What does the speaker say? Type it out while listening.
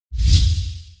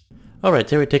Alright,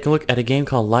 today we take a look at a game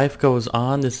called Life Goes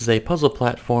On. This is a puzzle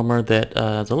platformer that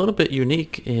is a little bit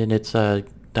unique in its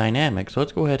dynamic. So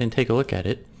let's go ahead and take a look at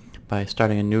it by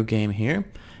starting a new game here.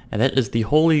 And that is the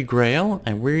Holy Grail,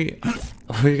 and we're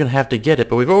going to have to get it,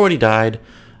 but we've already died.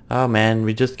 Oh man,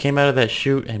 we just came out of that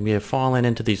chute and we have fallen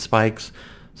into these spikes.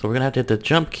 So we're going to have to hit the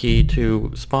jump key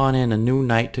to spawn in a new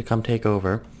knight to come take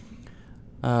over.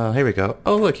 Here we go.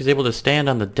 Oh look, he's able to stand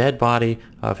on the dead body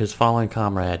of his fallen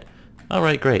comrade.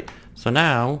 Alright, great. So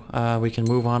now we can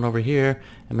move on over here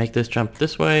and make this jump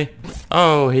this way.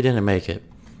 Oh, he didn't make it.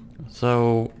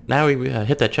 So now we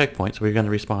hit that checkpoint, so we're going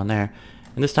to respawn there.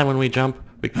 And this time when we jump,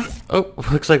 oh,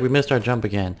 looks like we missed our jump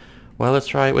again. Well, let's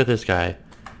try it with this guy.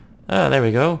 There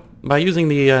we go. By using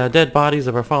the dead bodies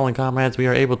of our fallen comrades, we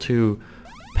are able to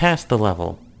pass the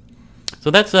level. So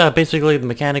that's basically the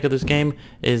mechanic of this game,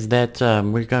 is that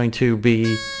we're going to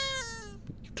be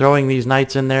throwing these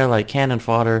knights in there like cannon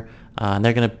fodder, and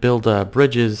they're going to build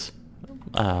bridges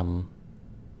in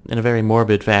a very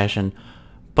morbid fashion.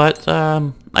 But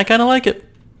I kind of like it.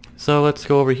 So let's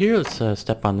go over here. Let's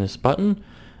step on this button.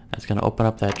 That's going to open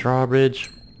up that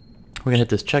drawbridge. We're going to hit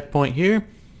this checkpoint here.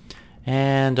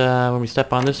 And when we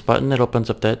step on this button, it opens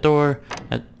up that door.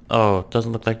 And, oh, it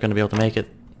doesn't look like we're going to be able to make it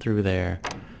through there.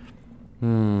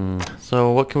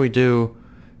 So what can we do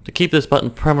to keep this button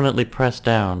permanently pressed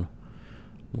down?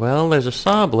 Well, there's a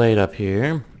saw blade up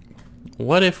here.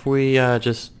 What if we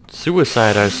just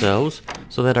suicide ourselves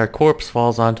so that our corpse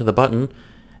falls onto the button,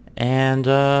 and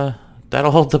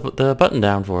that'll hold the button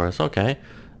down for us? Okay.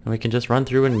 And we can just run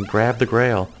through and grab the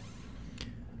grail.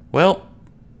 Well,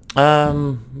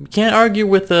 can't argue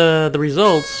with the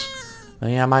results.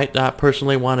 I might not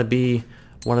personally want to be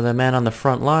one of the men on the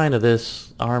front line of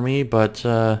this army, but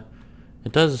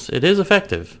it is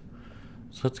effective.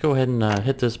 So let's go ahead and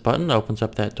hit this button. Opens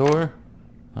up that door.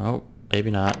 Oh,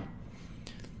 maybe not.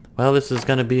 Well, this is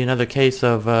going to be another case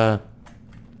of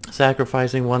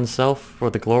sacrificing oneself for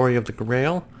the glory of the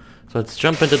grail. So let's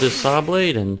jump into this saw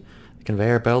blade, and the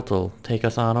conveyor belt will take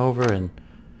us on over and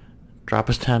drop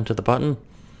us down to the button.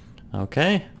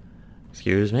 Okay.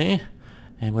 Excuse me.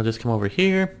 And we'll just come over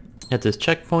here, hit this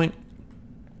checkpoint.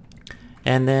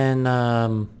 And then,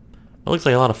 it looks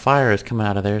like a lot of fire is coming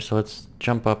out of there, so let's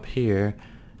jump up here,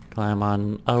 climb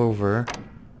on over.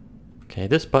 Okay,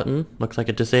 this button looks like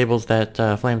it disables that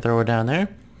flamethrower down there.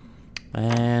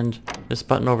 And this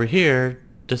button over here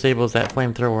disables that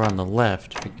flamethrower on the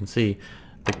left. If you can see,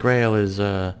 the grail is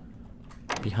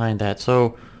behind that.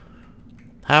 So,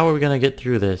 how are we going to get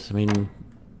through this? I mean,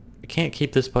 we can't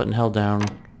keep this button held down.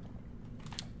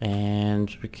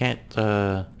 And we can't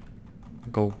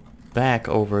go back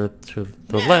over to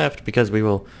the left because we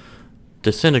will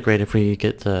disintegrate if we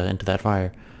get into that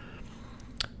fire.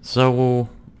 So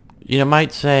you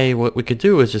might say what we could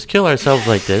do is just kill ourselves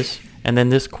like this, and then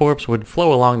this corpse would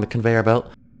flow along the conveyor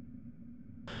belt.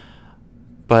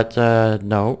 But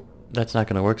no, that's not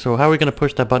going to work. So how are we going to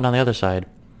push that button on the other side?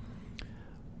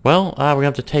 Well, we're going to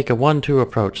have to take a 1-2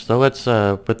 approach. So let's,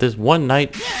 with this one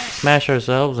knight, smash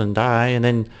ourselves and die, and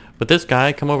then with this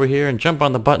guy, come over here and jump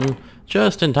on the button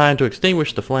just in time to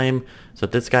extinguish the flame, so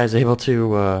that this guy's able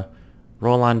to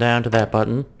roll on down to that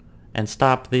button and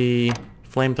stop the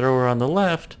flamethrower on the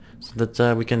left, so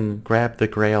that we can grab the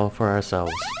grail for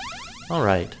ourselves.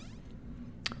 Alright.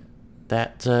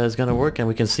 That is going to work, and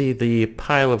we can see the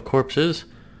pile of corpses.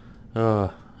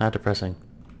 Oh, how depressing.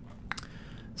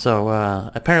 So,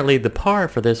 apparently the par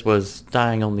for this was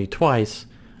dying only twice,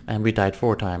 and we died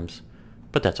 4 times.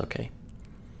 But that's okay.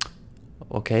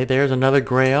 Okay, there's another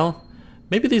grail.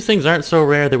 Maybe these things aren't so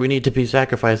rare that we need to be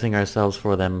sacrificing ourselves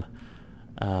for them.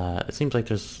 It seems like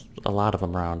there's a lot of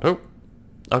them around. Oh!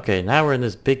 Okay, now we're in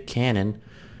this big cannon.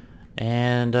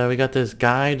 And we got this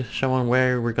guide showing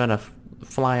where we're gonna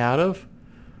fly out of.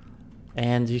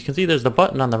 And you can see there's the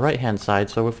button on the right-hand side,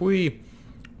 so if we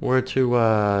were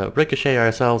to ricochet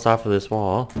ourselves off of this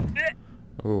wall...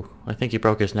 Ooh, I think he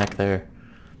broke his neck there.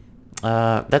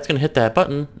 That's going to hit that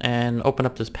button and open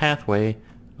up this pathway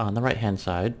on the right-hand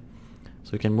side. So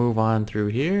we can move on through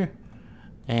here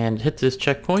and hit this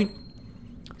checkpoint.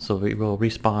 So we will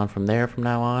respawn from there from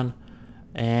now on.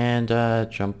 And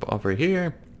jump over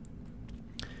here.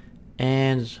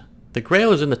 And the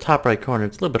grail is in the top right corner.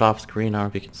 It's a little bit off screen. I don't know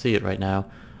if you can see it right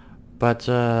now. But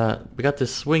we got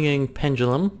this swinging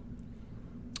pendulum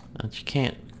that you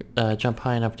can't jump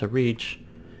high enough to reach.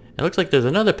 It looks like there's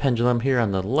another pendulum here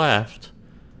on the left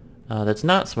that's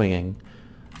not swinging.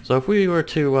 So if we were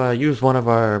to use one of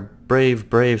our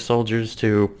brave soldiers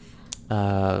to,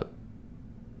 get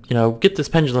this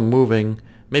pendulum moving,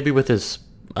 maybe with his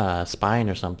spine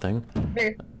or something.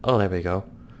 Oh, there we go.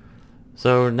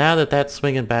 So now that that's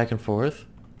swinging back and forth,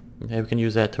 okay, we can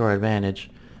use that to our advantage.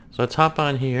 So let's hop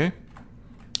on here,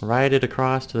 ride it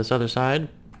across to this other side,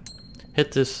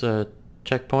 hit this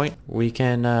checkpoint. We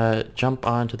can jump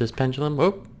onto this pendulum.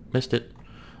 Oh, missed it.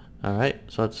 Alright,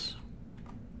 so let's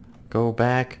go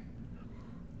back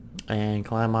and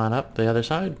climb on up the other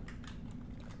side.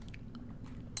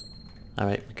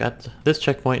 Alright, we got this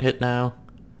checkpoint hit now.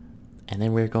 And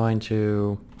then we're going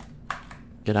to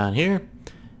get on here,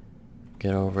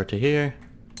 get over to here,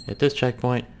 hit this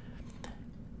checkpoint,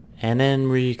 and then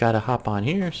we gotta hop on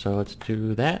here, so let's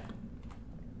do that.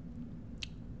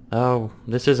 Oh,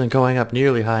 this isn't going up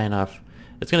nearly high enough.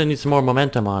 It's gonna need some more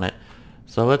momentum on it.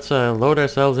 So let's load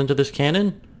ourselves into this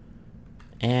cannon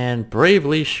and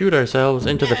bravely shoot ourselves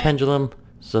into the pendulum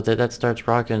so that that starts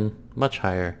rocking much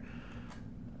higher.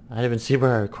 I didn't even see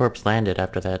where our corpse landed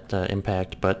after that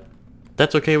impact, but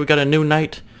that's okay. We got a new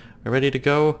night. We're ready to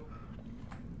go.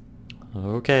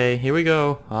 Okay, here we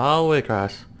go. All the way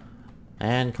across.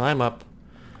 And climb up.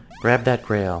 Grab that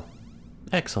grail.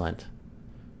 Excellent.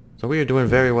 So we are doing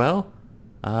very well.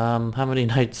 How many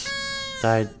knights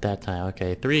died that time?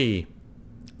 Okay, 3.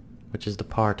 Which is the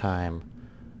par time.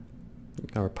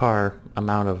 Or par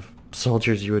amount of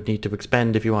soldiers you would need to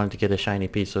expend if you wanted to get a shiny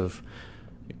piece of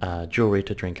jewelry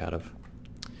to drink out of.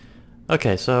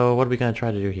 Okay, so what are we going to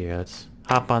try to do here? Let's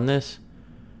hop on this.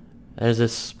 There's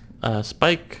this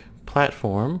spike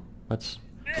platform. Let's...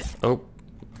 Oh.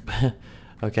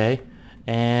 Okay.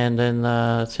 And then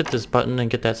let's hit this button and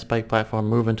get that spike platform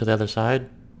moving to the other side.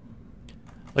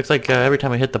 Looks like every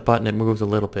time I hit the button it moves a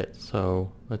little bit.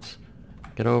 So let's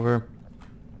get over.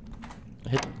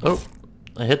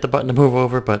 I hit the button to move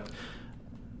over, but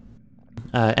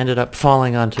ended up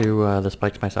falling onto the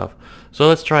spikes myself. So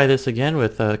let's try this again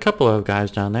with a couple of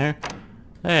guys down there.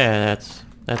 Yeah,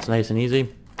 that's nice and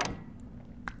easy.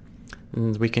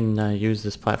 And we can use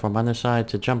this platform on this side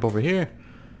to jump over here.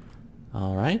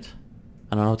 Alright.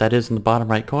 I don't know what that is in the bottom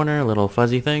right corner, a little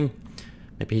fuzzy thing.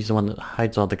 Maybe he's the one that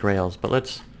hides all the grails. But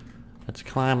let's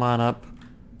climb on up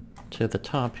to the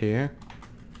top here.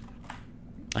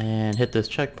 And hit this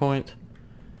checkpoint.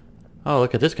 Oh,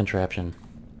 look at this contraption.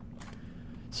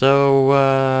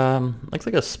 So, looks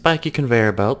like a spiky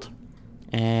conveyor belt.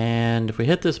 And if we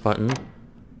hit this button,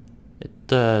 it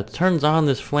turns on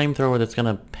this flamethrower that's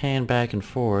going to pan back and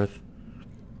forth.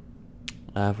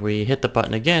 If we hit the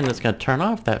button again, it's going to turn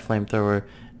off that flamethrower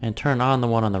and turn on the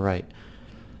one on the right.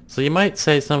 So you might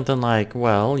say something like,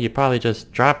 well, you probably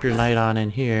just drop your knight on in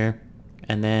here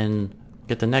and then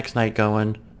get the next knight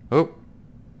going. Oh,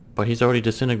 but he's already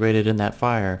disintegrated in that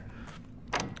fire.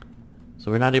 So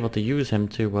we're not able to use him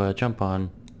to jump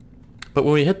on. But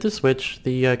when we hit the switch,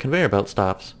 the conveyor belt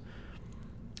stops.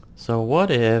 So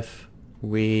what if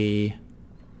we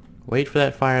wait for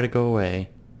that fire to go away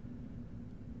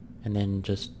and then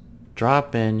just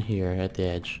drop in here at the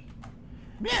edge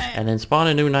and then spawn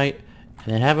a new knight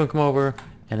and then have him come over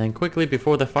and then quickly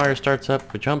before the fire starts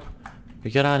up we jump, we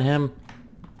get on him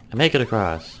and make it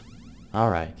across.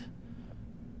 Alright.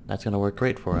 That's gonna work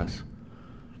great for us.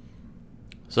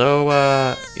 So,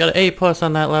 got an A+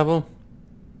 on that level.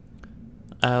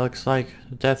 Looks like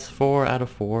death's 4 out of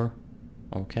 4.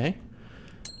 Okay.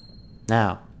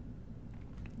 Now,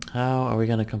 how are we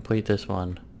going to complete this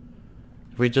one?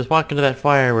 If we just walk into that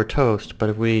fire, we're toast. But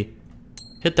if we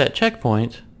hit that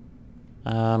checkpoint,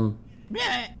 then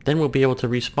we'll be able to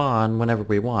respawn whenever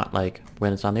we want, like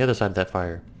when it's on the other side of that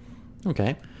fire.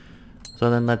 Okay. So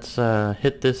then let's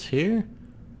hit this here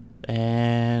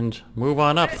and move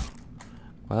on up.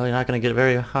 Well, you're not going to get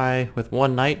very high with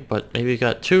one knight, but maybe you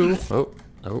got 2.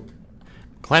 Oh.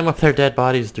 Climb up their dead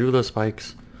bodies through those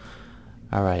spikes.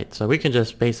 Alright, so we can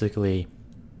just basically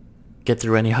get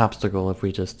through any obstacle if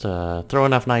we just throw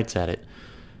enough knights at it.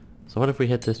 So what if we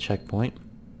hit this checkpoint?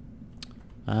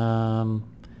 I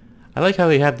like how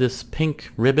we have this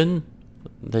pink ribbon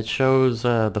that shows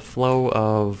the flow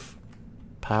of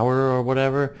power or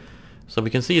whatever. So we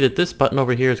can see that this button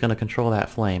over here is going to control that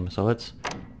flame. So let's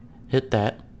hit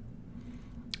that.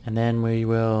 And then we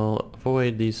will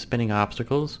avoid these spinning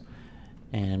obstacles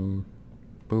and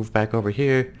move back over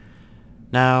here.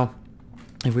 Now,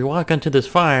 if we walk into this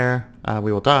fire,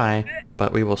 we will die,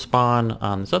 but we will spawn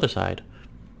on this other side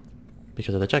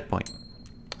because of the checkpoint.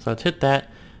 So let's hit that,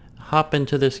 hop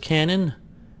into this cannon,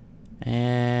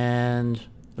 and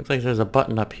looks like there's a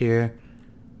button up here.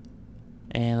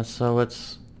 And so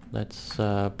let's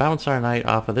bounce our knight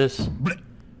off of this.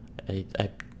 I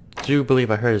do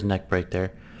believe I heard his neck break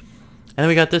there. And then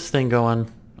we got this thing going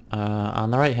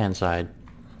on the right hand side.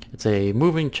 It's a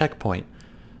moving checkpoint.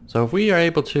 So if we are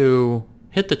able to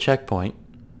hit the checkpoint,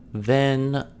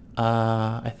 then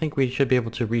I think we should be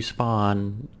able to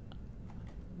respawn.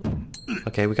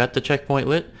 Okay, we got the checkpoint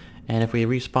lit, and if we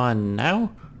respawn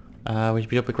now, we should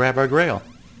be able to grab our grail.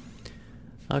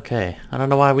 Okay, I don't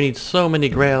know why we need so many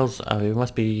grails. We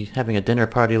must be having a dinner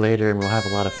party later, and we'll have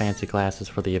a lot of fancy glasses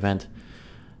for the event.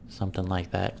 Something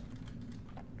like that.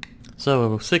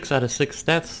 So, 6 out of 6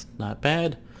 stats, not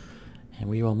bad. And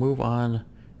we will move on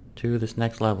to this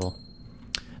next level.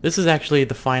 This is actually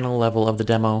the final level of the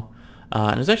demo,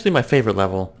 and it's actually my favorite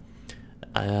level.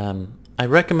 I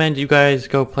recommend you guys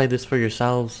go play this for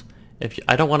yourselves.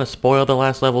 I don't want to spoil the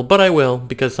last level, but I will,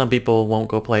 because some people won't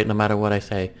go play it no matter what I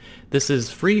say. This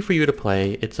is free for you to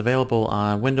play. It's available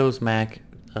on Windows, Mac,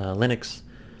 Linux.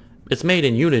 It's made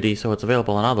in Unity, so it's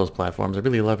available on all those platforms. I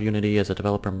really love Unity as a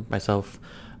developer myself.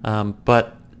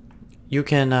 But you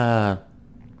can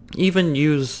even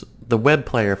use the web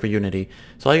player for Unity.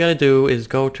 So all you gotta do is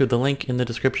go to the link in the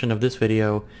description of this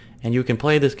video, and you can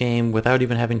play this game without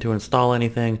even having to install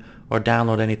anything or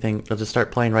download anything. It'll just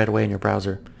start playing right away in your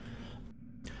browser.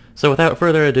 So without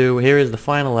further ado, here is the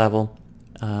final level.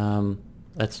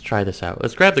 Let's try this out.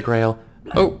 Let's grab the grail.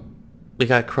 Oh, we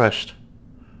got crushed.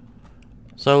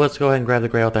 So let's go ahead and grab the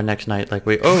grail with our next knight.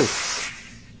 Oh,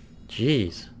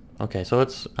 jeez. Okay, so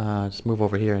let's just move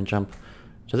over here and jump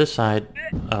to this side.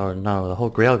 Oh no, the whole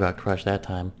grail got crushed that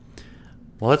time.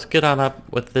 Well, let's get on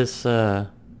up with this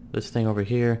this thing over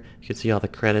here. You can see all the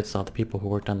credits, all the people who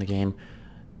worked on the game.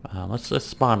 Let's just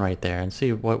spawn right there and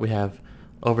see what we have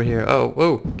over here. Oh,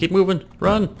 whoa, keep moving,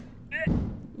 run!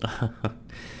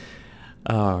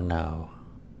 Oh no.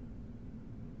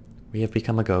 We have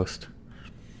become a ghost.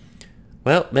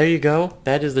 Well, there you go.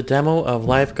 That is the demo of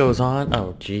Life Goes On.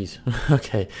 Oh, jeez.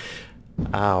 Okay.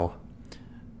 Ow.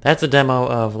 That's a demo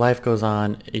of Life Goes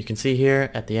On. You can see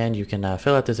here at the end you can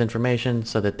fill out this information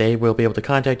so that they will be able to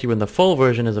contact you when the full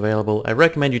version is available. I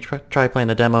recommend you try playing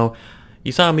the demo.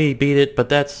 You saw me beat it, but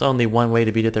that's only one way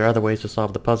to beat it. There are other ways to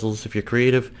solve the puzzles if you're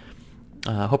creative.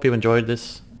 Hope you enjoyed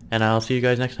this, and I'll see you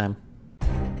guys next time.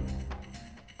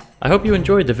 I hope you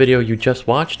enjoyed the video you just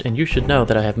watched, and you should know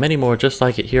that I have many more just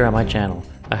like it here on my channel.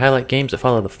 I highlight games that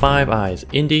follow the 5 I's: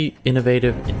 indie,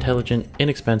 innovative, intelligent,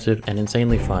 inexpensive, and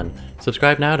insanely fun.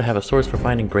 Subscribe now to have a source for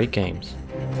finding great games.